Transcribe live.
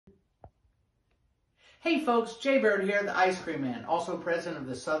Hey folks, Jay Bird here, the Ice Cream Man, also president of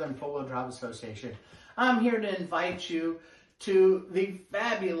the Southern Four-Wheel Drive Association. I'm here to invite you to the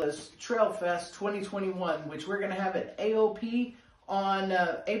fabulous Trailfest 2021, which we're going to have at AOP on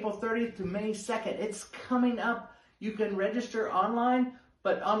April 30th to May 2nd. It's coming up. You can register online,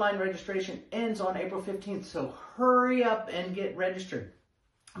 but online registration ends on April 15th, so hurry up and get registered.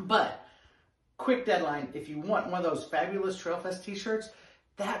 But, quick deadline, if you want one of those fabulous Trailfest t-shirts,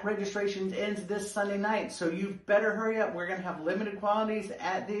 that registration ends this Sunday night, so you better hurry up. We're going to have limited quantities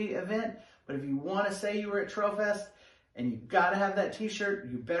at the event, but if you want to say you were at Trailfest and you've got to have that t-shirt,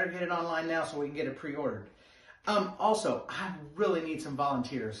 you better get it online now so we can get it pre-ordered. Also, I really need some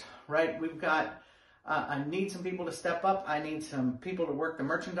volunteers, right? I need some people to step up. I need some people to work the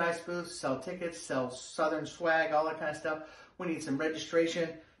merchandise booths, sell tickets, sell Southern swag, all that kind of stuff. We need some registration,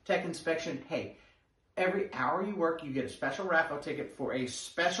 tech inspection. Hey, every hour you work, you get a special raffle ticket for a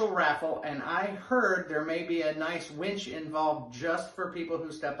special raffle, and I heard there may be a nice winch involved just for people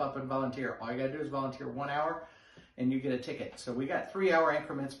who step up and volunteer. All you gotta do is volunteer 1 hour, and you get a ticket. So we got 3-hour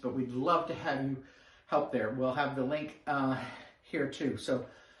increments, but we'd love to have you help there. We'll have the link here too. So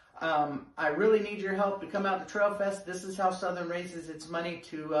I really need your help to come out to Trailfest. This is how Southern raises its money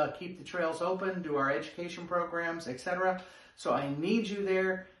to keep the trails open, do our education programs, etc. So I need you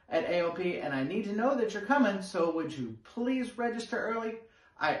there at AOP, and I need to know that you're coming, so would you please register early?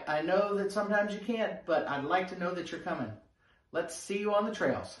 I know that sometimes you can't, but I'd like to know that you're coming. Let's see you on the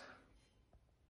trails.